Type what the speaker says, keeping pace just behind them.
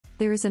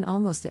There is an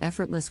almost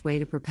effortless way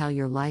to propel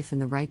your life in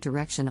the right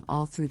direction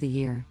all through the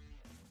year.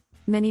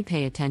 Many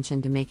pay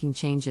attention to making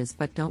changes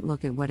but don't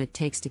look at what it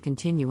takes to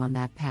continue on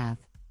that path.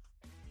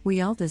 We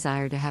all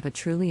desire to have a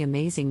truly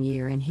amazing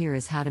year, and here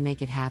is how to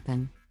make it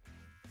happen.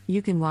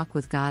 You can walk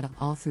with God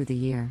all through the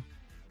year.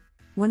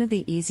 One of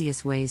the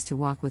easiest ways to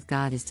walk with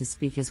God is to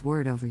speak His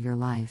word over your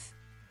life.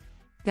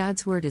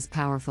 God's word is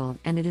powerful,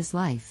 and it is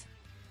life.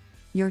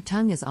 Your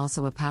tongue is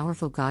also a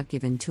powerful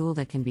God-given tool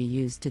that can be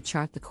used to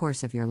chart the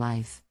course of your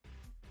life.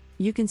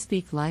 You can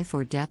speak life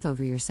or death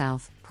over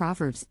yourself,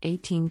 Proverbs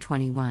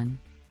 18:21.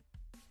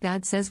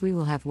 God says we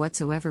will have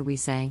whatsoever we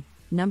say,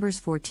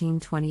 Numbers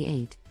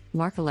 14:28,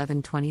 Mark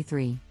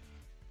 11:23.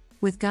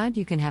 With God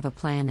you can have a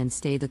plan and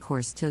stay the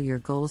course till your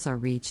goals are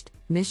reached,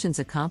 missions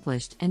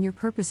accomplished, and your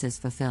purposes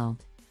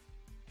fulfilled.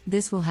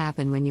 This will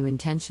happen when you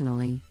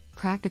intentionally,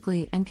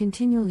 practically, and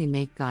continually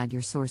make God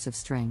your source of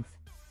strength.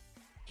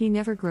 He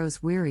never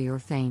grows weary or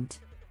faint.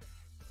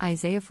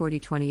 Isaiah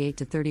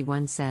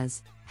 40:28-31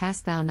 says,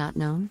 Hast thou not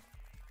known?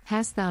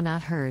 Hast thou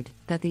not heard,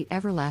 that the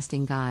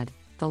everlasting God,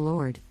 the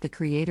Lord, the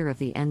Creator of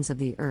the ends of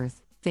the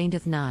earth,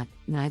 fainteth not,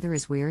 neither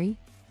is weary?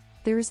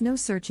 There is no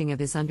searching of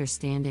His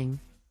understanding.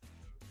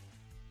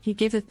 He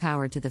giveth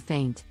power to the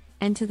faint,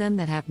 and to them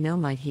that have no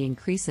might He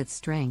increaseth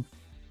strength.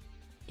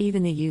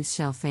 Even the youth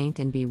shall faint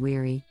and be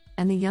weary,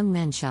 and the young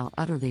men shall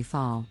utterly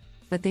fall,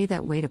 but they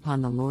that wait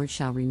upon the Lord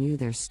shall renew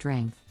their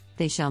strength.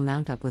 They shall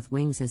mount up with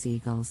wings as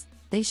eagles,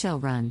 they shall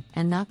run,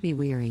 and not be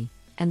weary,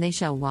 and they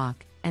shall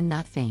walk, and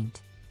not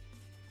faint.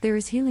 There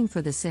is healing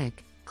for the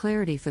sick,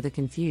 clarity for the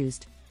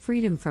confused,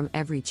 freedom from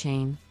every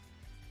chain.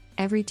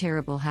 Every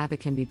terrible habit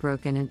can be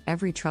broken, and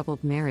every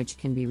troubled marriage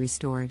can be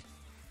restored.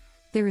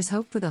 There is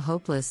hope for the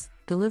hopeless,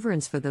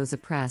 deliverance for those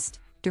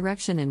oppressed,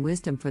 direction and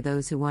wisdom for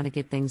those who want to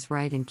get things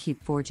right and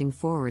keep forging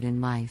forward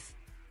in life.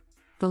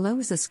 Below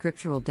is a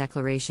scriptural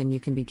declaration you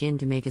can begin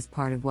to make as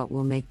part of what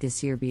will make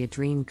this year be a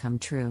dream come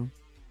true.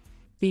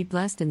 Be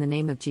blessed in the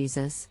name of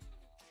Jesus.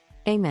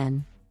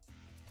 Amen.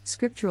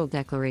 Scriptural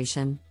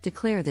declaration,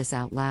 declare this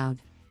out loud.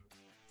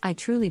 I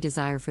truly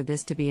desire for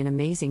this to be an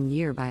amazing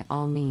year by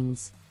all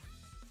means.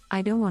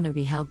 I don't want to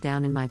be held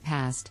down in my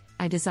past,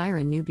 I desire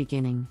a new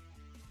beginning.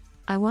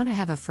 I want to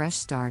have a fresh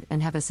start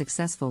and have a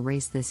successful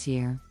race this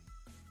year.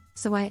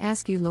 So I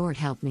ask you, Lord,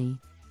 help me.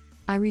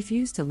 I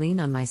refuse to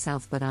lean on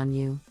myself but on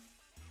you.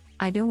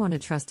 I don't want to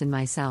trust in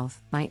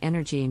myself, my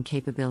energy and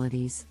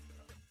capabilities.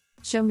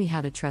 Show me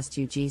how to trust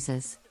you,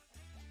 Jesus.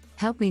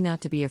 Help me not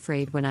to be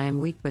afraid when I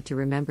am weak, but to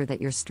remember that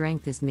your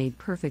strength is made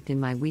perfect in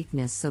my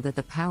weakness, so that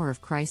the power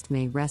of Christ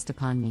may rest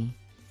upon me.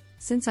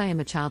 Since I am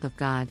a child of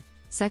God,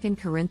 2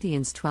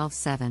 Corinthians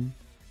 12:7.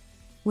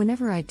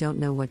 Whenever I don't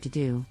know what to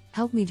do,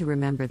 help me to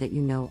remember that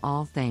you know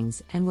all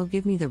things and will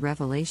give me the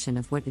revelation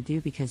of what to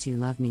do because you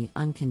love me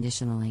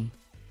unconditionally.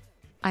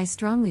 I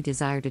strongly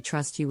desire to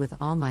trust you with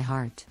all my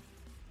heart.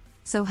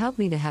 So help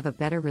me to have a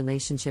better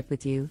relationship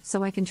with you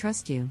so I can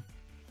trust you.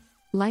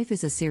 Life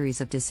is a series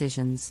of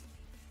decisions.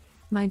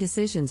 My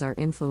decisions are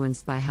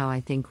influenced by how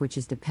I think, which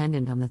is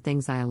dependent on the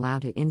things I allow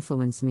to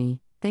influence me,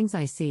 things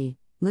I see,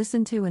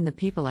 listen to, and the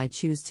people I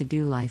choose to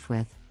do life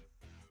with.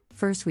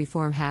 First we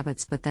form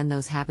habits, but then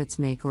those habits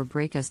make or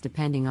break us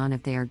depending on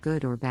if they are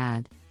good or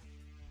bad.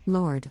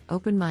 Lord,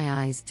 open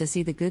my eyes to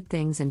see the good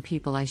things and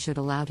people I should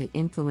allow to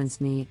influence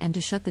me, and to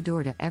shut the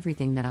door to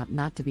everything that ought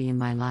not to be in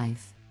my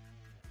life.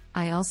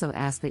 I also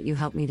ask that you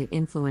help me to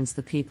influence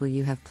the people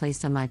you have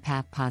placed on my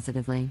path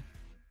positively.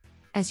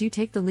 As you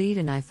take the lead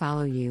and I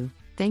follow you,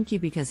 thank you,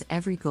 because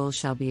every goal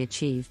shall be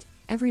achieved,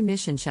 every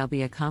mission shall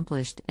be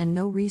accomplished, and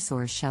no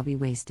resource shall be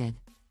wasted.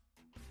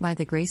 By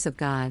the grace of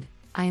God,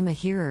 I am a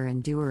hearer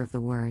and doer of the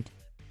word.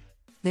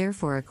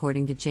 Therefore,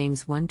 according to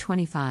James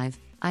 1:25,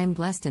 I am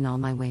blessed in all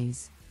my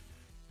ways.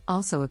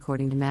 Also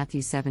according to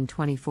Matthew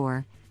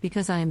 7:24,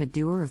 because I am a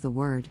doer of the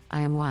word,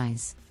 I am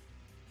wise.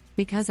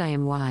 Because I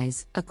am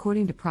wise,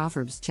 according to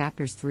Proverbs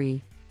chapters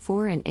 3,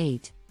 4 and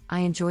 8,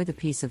 I enjoy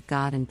the peace of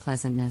God and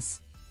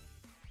pleasantness.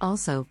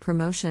 Also,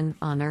 promotion,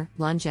 honor,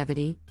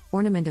 longevity,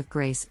 ornament of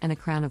grace, and a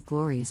crown of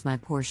glory is my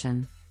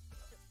portion.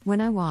 When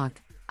I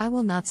walk, I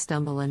will not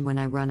stumble, and when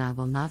I run, I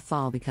will not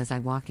fall, because I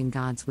walk in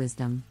God's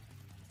wisdom.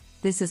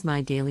 This is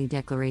my daily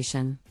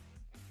declaration.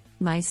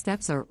 My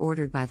steps are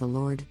ordered by the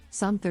Lord,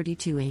 Psalm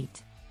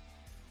 32:8.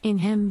 In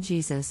Him,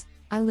 Jesus,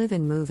 I live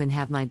and move and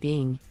have my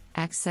being,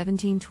 Acts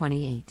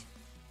 17:28.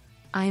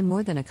 I am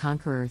more than a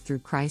conqueror through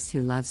Christ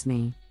who loves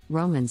me,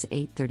 Romans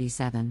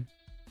 8:37.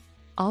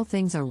 All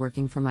things are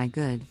working for my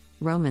good,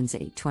 Romans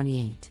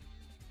 8:28.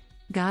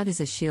 God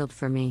is a shield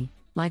for me,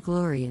 my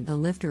glory and the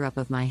lifter up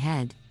of my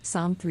head,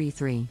 Psalm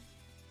 3:3.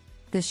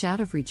 The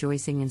shout of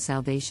rejoicing and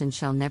salvation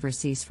shall never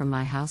cease from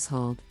my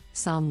household,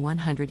 Psalm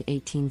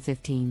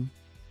 118:15.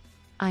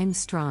 I am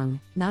strong,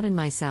 not in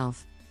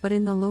myself, but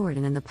in the Lord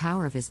and in the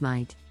power of His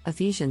might,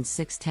 Ephesians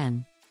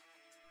 6:10.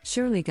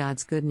 Surely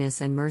God's goodness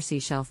and mercy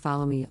shall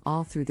follow me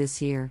all through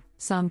this year,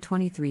 Psalm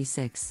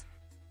 23:6.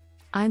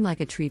 I am like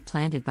a tree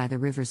planted by the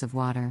rivers of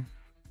water.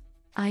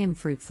 I am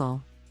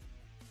fruitful.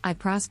 I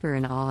prosper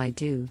in all I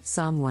do,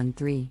 Psalm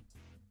 1:3.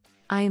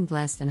 I am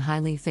blessed and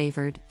highly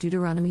favored.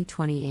 Deuteronomy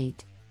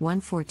 28,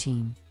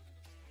 1-14.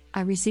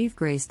 I receive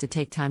grace to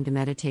take time to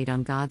meditate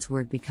on God's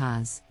Word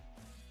because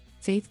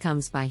faith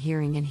comes by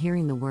hearing and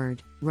hearing the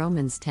Word.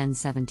 Romans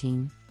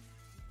 10:17.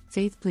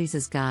 Faith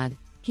pleases God.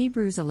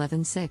 Hebrews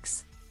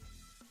 11:6.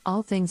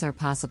 All things are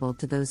possible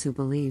to those who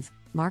believe.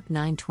 Mark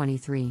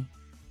 9:23.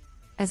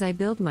 As I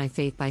build my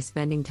faith by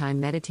spending time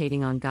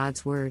meditating on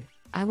God's Word,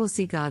 I will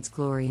see God's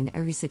glory in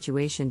every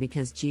situation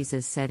because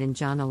Jesus said in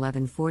John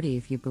 11:40,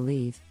 if you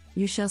believe,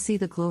 you shall see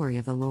the glory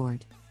of the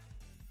Lord.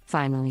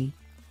 Finally,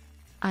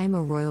 I am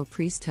a royal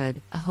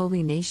priesthood, a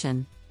holy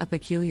nation, a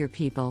peculiar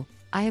people.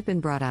 I have been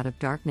brought out of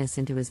darkness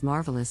into His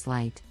marvelous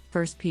light.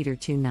 1 Peter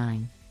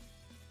 2:9.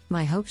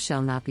 My hope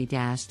shall not be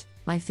dashed,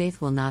 my faith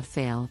will not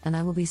fail, and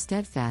I will be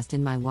steadfast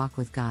in my walk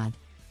with God.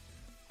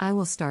 I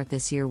will start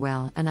this year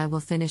well and I will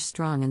finish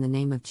strong in the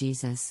name of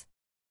Jesus.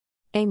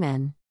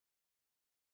 Amen.